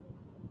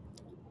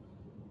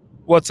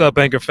What's up,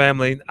 Anchor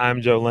family?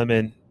 I'm Joe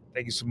Lemon.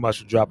 Thank you so much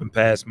for dropping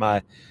past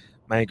my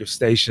Anchor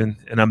station.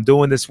 And I'm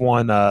doing this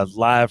one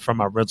live from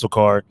my rental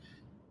car.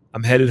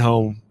 I'm headed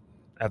home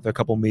after a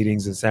couple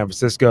meetings in San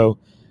Francisco,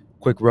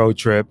 quick road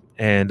trip.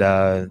 And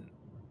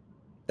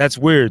that's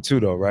weird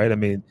too, though, right? I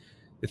mean,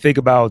 to think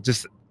about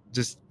just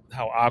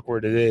how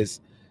awkward it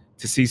is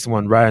to see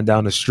someone riding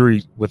down the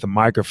street with a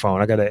microphone.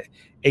 I got a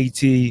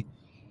AT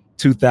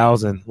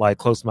 2000 like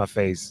close to my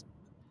face.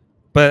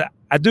 But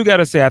I do got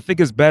to say, I think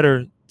it's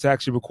better to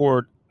actually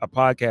record a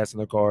podcast in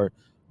the car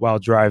while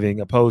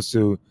driving, opposed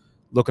to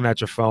looking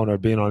at your phone or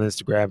being on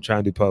Instagram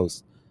trying to do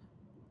posts.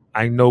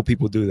 I know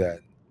people do that.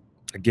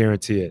 I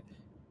guarantee it.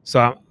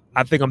 So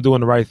I think I'm doing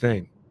the right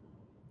thing.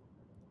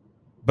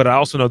 But I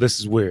also know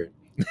this is weird.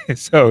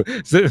 So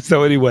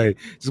anyway,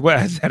 this is what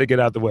I just had to get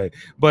out the way.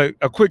 But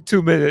a quick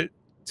 2 minute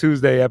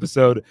Tuesday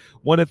episode.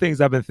 One of the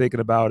things I've been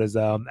thinking about is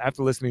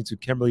after listening to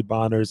Kimberly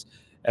Bonner's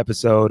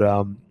episode,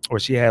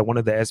 where she had one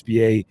of the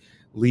SBA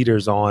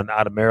leaders on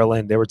out of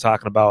Maryland. They were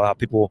talking about how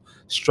people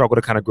struggle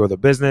to kind of grow their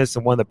business,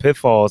 and one of the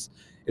pitfalls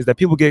is that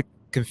people get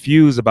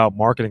confused about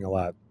marketing a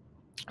lot.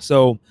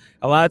 So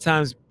a lot of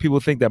times people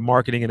think that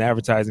marketing and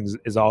advertising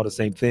is all the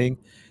same thing,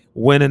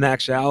 when in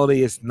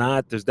actuality it's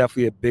not. There's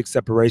definitely a big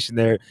separation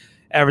there.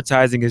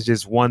 Advertising is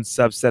just one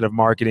subset of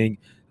marketing.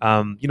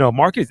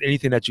 Marketing is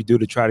anything that you do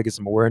to try to get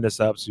some awareness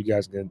up so you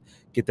guys can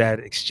get that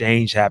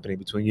exchange happening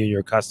between you and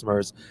your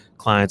customers,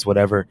 clients,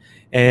 whatever.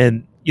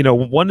 And,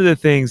 one of the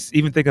things,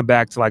 even thinking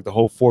back to like the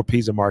whole 4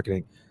 Ps of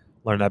marketing,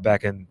 learned that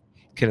back in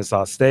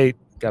Kennesaw State,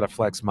 got to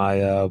flex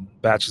my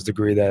bachelor's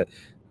degree that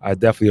I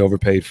definitely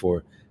overpaid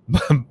for.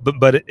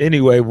 But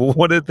anyway,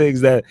 one of the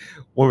things that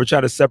when we're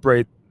trying to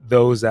separate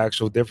those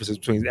actual differences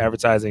between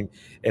advertising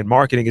and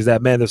marketing is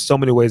that, man, there's so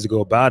many ways to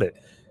go about it.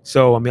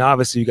 So, I mean,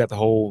 obviously you got the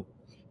whole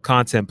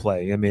content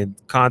play. I mean,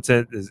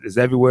 content is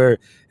everywhere,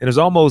 and there's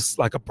almost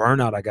like a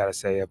burnout, I gotta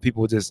say, of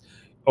people just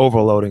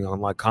overloading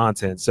on like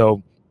content.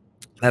 So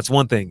that's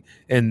one thing.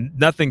 And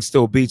nothing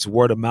still beats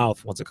word of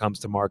mouth once it comes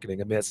to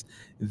marketing. I mean, it's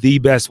the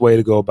best way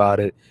to go about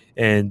it.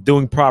 And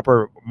doing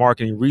proper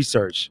marketing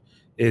research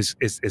is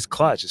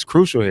clutch. It's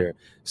crucial here.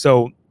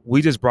 So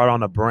we just brought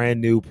on a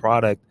brand new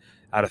product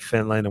out of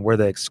Finland, and we're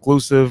the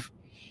exclusive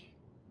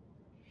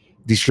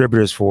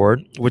distributors for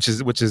it, which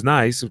is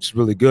nice, which is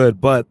really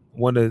good. But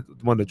one of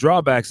the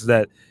drawbacks is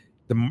that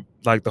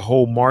the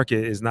whole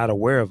market is not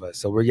aware of us.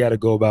 So we got to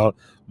go about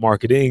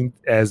marketing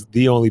as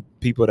the only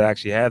people that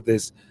actually have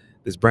this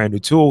brand new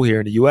tool here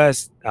in the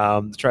U.S.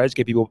 To try to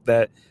educate people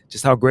that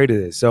just how great it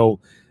is. So,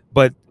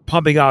 but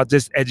pumping out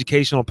just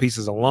educational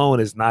pieces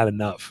alone is not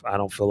enough. I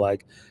don't feel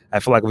like.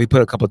 I feel like if we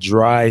put a couple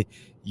dry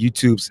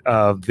YouTube's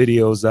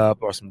videos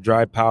up or some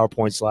dry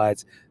PowerPoint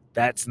slides,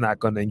 that's not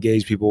going to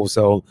engage people.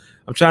 So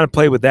I'm trying to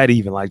play with that,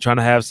 even like trying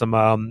to have some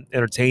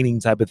entertaining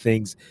type of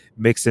things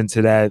mixed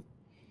into that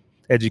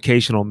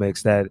educational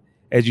mix, that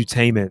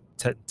edutainment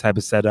type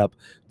of setup,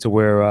 to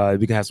where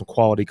we can have some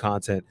quality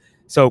content.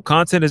 So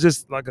content is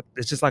just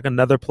like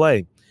another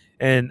play.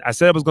 And I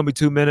said it was going to be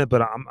 2 minutes,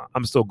 but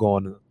I'm still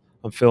going.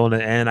 I'm feeling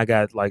it, and I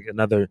got like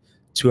another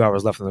 2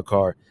 hours left in the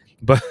car.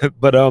 But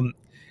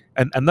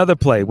another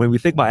play, when we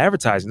think about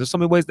advertising, there's so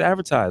many ways to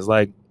advertise.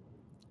 Like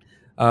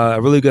a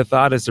really good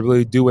thought is to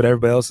really do what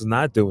everybody else is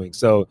not doing.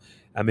 So,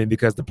 I mean,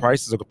 because the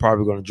prices are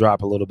probably going to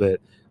drop a little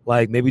bit.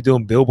 Like maybe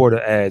doing billboard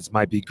ads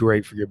might be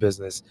great for your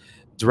business.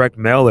 Direct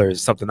mailer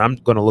is something I'm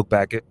going to look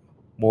back at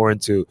more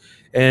into.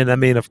 And I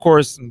mean, of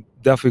course, I'm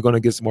definitely going to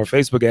get some more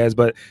Facebook ads,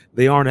 but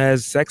they aren't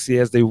as sexy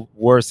as they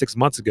were 6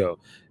 months ago.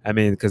 I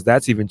mean, because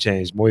that's even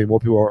changed. More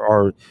people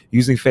are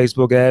using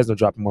Facebook ads. They're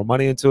dropping more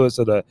money into it,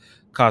 so the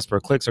cost per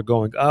clicks are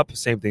going up.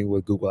 Same thing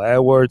with Google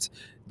AdWords.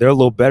 They're a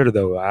little better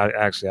though.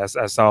 I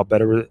saw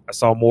better. I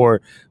saw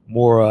more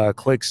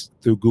clicks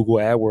through Google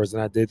AdWords than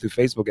I did through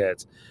Facebook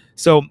ads.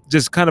 So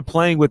just kind of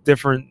playing with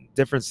different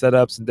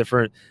setups and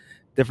different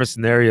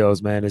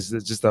scenarios, man, is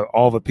just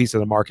all of a piece of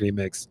the marketing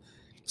mix.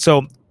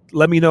 So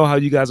let me know how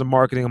you guys are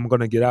marketing. I'm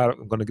going to get out.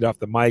 I'm going to get off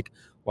the mic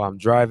while I'm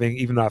driving,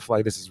 even though I feel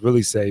like this is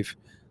really safe.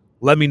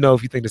 Let me know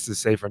if you think this is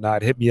safe or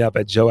not. Hit me up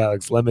at Joe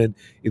Alex Lemon,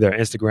 either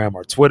Instagram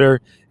or Twitter,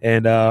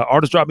 and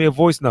or just drop me a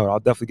voice note. I'll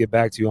definitely get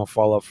back to you on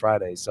Follow Up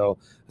Friday. So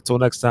until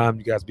next time,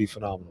 you guys be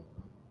phenomenal.